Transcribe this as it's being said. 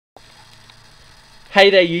Hey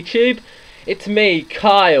there YouTube, it's me,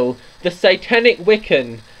 Kyle, the Satanic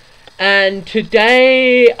Wiccan, and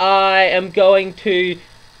today I am going to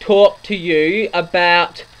talk to you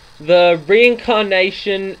about the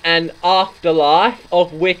reincarnation and afterlife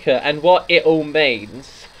of Wicca and what it all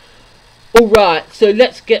means. Alright, so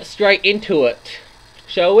let's get straight into it,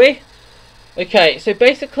 shall we? Okay, so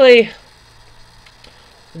basically,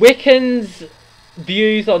 Wiccans'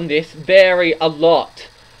 views on this vary a lot.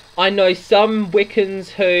 I know some Wiccans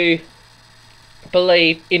who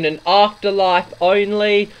believe in an afterlife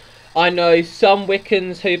only. I know some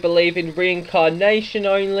Wiccans who believe in reincarnation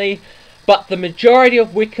only. But the majority of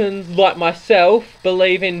Wiccans, like myself,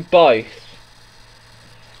 believe in both.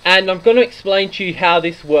 And I'm going to explain to you how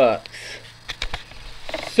this works.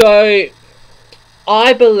 So,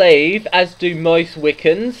 I believe, as do most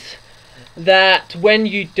Wiccans, that when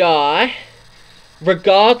you die,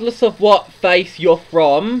 regardless of what faith you're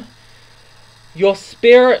from, your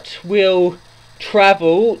spirit will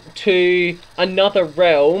travel to another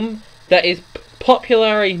realm that is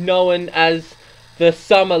popularly known as the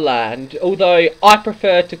Summerland, although I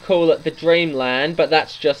prefer to call it the Dreamland, but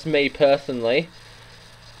that's just me personally.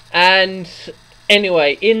 And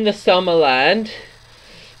anyway, in the Summerland,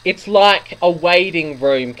 it's like a waiting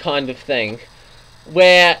room kind of thing,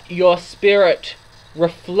 where your spirit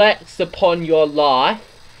reflects upon your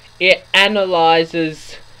life. It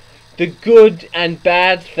analyzes the good and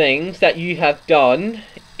bad things that you have done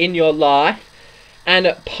in your life, and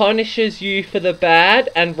it punishes you for the bad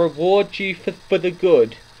and rewards you for the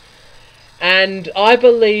good. And I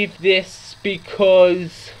believe this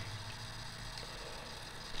because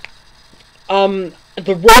the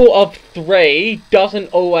rule of three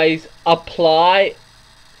doesn't always apply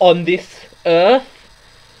on this earth.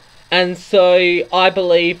 And so I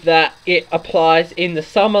believe that it applies in the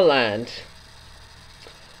Summerland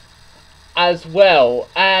as well.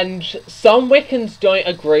 And some Wiccans don't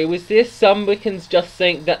agree with this. Some Wiccans just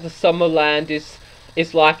think that the Summerland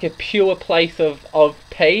is like a pure place of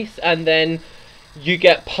peace, and then you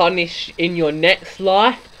get punished in your next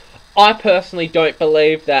life. I personally don't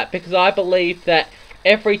believe that, because I believe that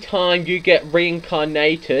every time you get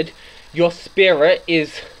reincarnated, your spirit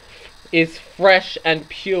is fresh and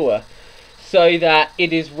pure, so that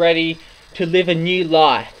it is ready to live a new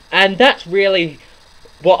life. And that's really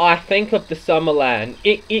what I think of the Summerland.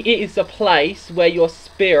 It is a place where your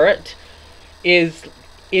spirit is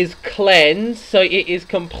cleansed, so it is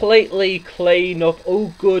completely clean of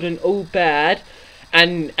all good and all bad,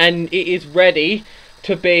 and it is ready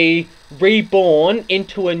to be reborn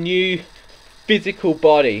into a new physical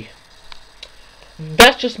body.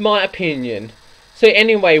 That's just my opinion. So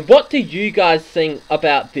anyway, what do you guys think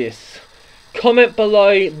about this? Comment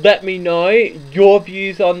below, let me know your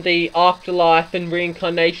views on the afterlife and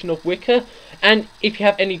reincarnation of Wicca. And if you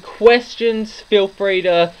have any questions, feel free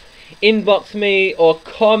to inbox me or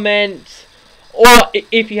comment. Or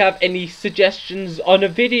if you have any suggestions on a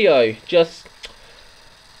video, just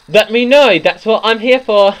let me know. That's what I'm here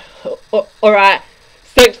for. Alright,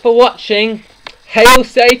 thanks for watching. Hail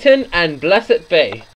Satan and blessed be.